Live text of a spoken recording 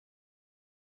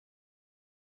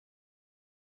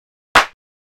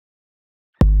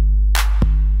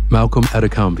Malcolm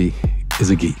Adekambi is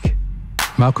a geek.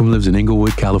 Malcolm lives in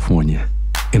Inglewood, California,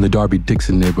 in the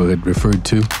Darby-Dixon neighborhood referred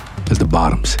to as the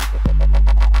Bottoms.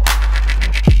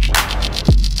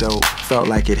 Dope felt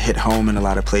like it hit home in a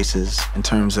lot of places in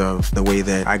terms of the way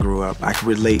that I grew up. I could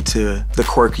relate to the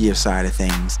quirkier side of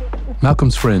things.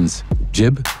 Malcolm's friends,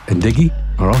 Jib and Diggy,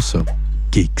 are also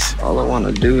geeks. All I want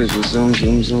to do is just zoom,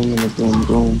 zoom, zoom, and boom,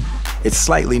 boom. It's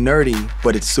slightly nerdy,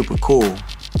 but it's super cool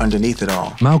underneath it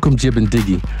all. Malcolm, Jib, and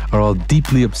Diggy are all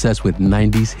deeply obsessed with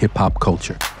 90s hip-hop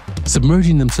culture,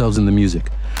 submerging themselves in the music,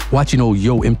 watching old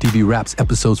Yo MTV Raps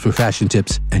episodes for fashion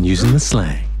tips, and using the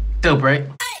slang. Dope, right?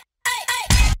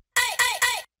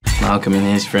 Malcolm and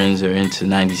his friends are into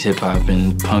 90s hip-hop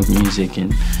and punk music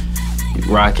and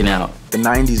rocking out. The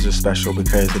 90s are special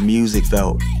because the music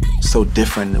felt so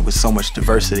different with so much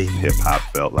diversity. Hip-hop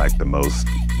felt like the most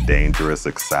dangerous,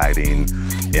 exciting,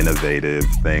 innovative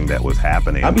thing that was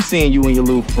happening. I be seeing you and your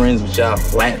little friends with y'all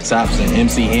flat tops and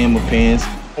MC Hammer pens.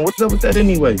 What's up with that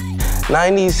anyway?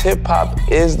 90s hip-hop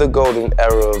is the golden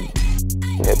era of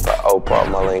hip-hop. Oh,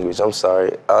 pardon my language. I'm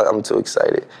sorry. I'm too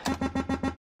excited.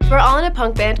 We're all in a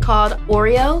punk band called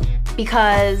Oreo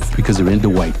because they're into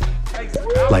white.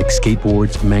 Like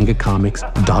skateboards, manga comics,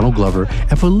 Donald Glover,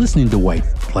 and for listening to white,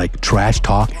 like trash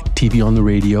talk, TV on the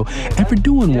radio, and for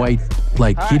doing white,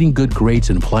 like getting good grades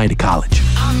and applying to college.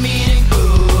 I'm eating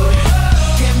good,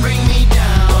 can't bring me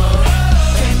down,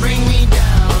 can't bring me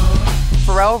down.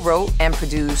 Pharrell wrote and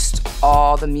produced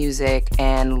all the music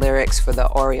and lyrics for the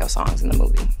Oreo songs in the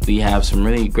movie. We have some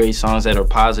really great songs that are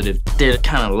positive. They're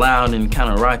kind of loud and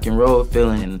kind of rock and roll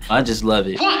feeling, and I just love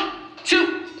it. 1,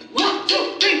 2, 1,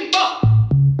 2, 3, 4.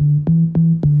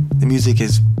 The music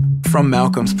is from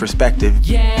Malcolm's perspective.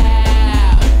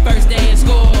 Yeah, first day in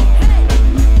school,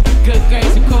 good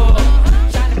grades are cool.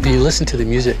 When you listen to the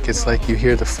music, it's like you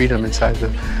hear the freedom inside the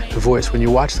voice. When you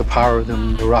watch the power of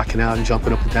them, they're rocking out and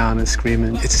jumping up and down and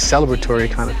screaming, it's a celebratory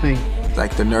kind of thing.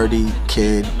 Like the nerdy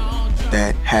kid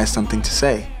that has something to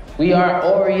say. We are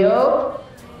Oreo.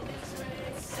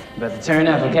 About to turn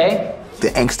up, okay? The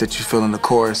angst that you feel in the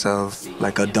chorus of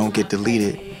like a "Don't Get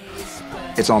Deleted,"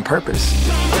 it's on purpose.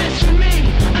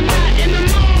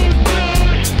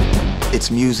 It's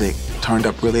music turned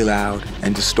up really loud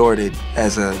and distorted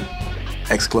as a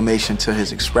exclamation to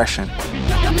his expression.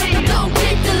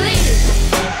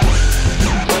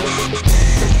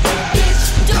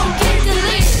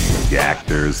 The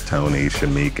actors, Tony,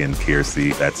 Shameik, and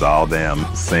Kiersey, that's all them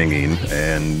singing,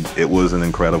 and it was an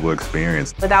incredible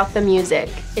experience. without the music,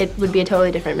 it would be a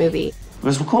totally different movie.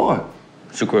 Let's record.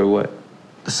 Record what?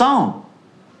 The song.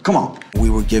 Come on. We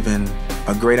were given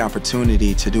a great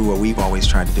opportunity to do what we've always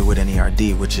tried to do with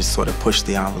NERD, which is sort of push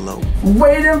the envelope.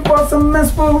 Waiting for some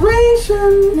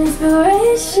inspiration.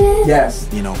 Inspiration. Yes.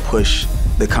 You know, push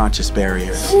the conscious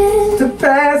barrier. To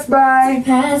pass by.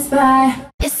 Pass by.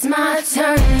 It's my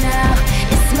turn now.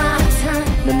 It's my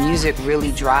turn. The music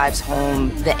really drives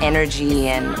home the energy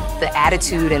and the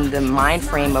attitude and the mind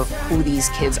frame of who these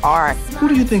kids are. Who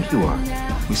do you think you are?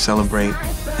 We celebrate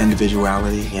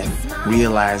individuality and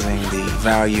realizing the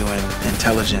value in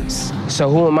intelligence. So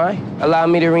who am I? Allow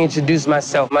me to reintroduce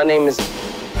myself. My name is...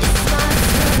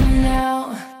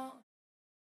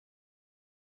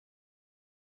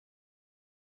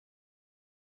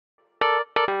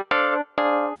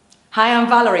 Hi, I'm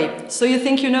Valerie. So you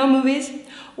think you know movies?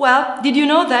 Well, did you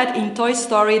know that in Toy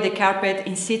Story, the carpet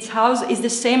in Sid's house is the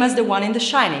same as the one in The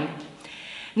Shining?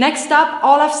 Next up,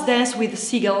 Olaf's dance with the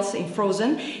seagulls in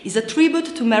Frozen is a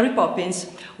tribute to Mary Poppins,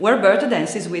 where Berta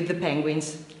dances with the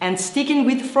penguins. And sticking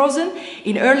with Frozen,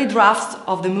 in early drafts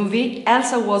of the movie,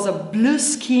 Elsa was a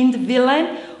blue-skinned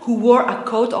villain who wore a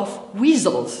coat of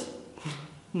weasels.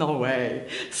 No way.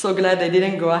 So glad they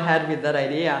didn't go ahead with that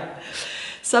idea.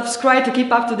 Subscribe to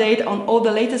keep up to date on all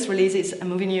the latest releases and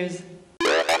movie news.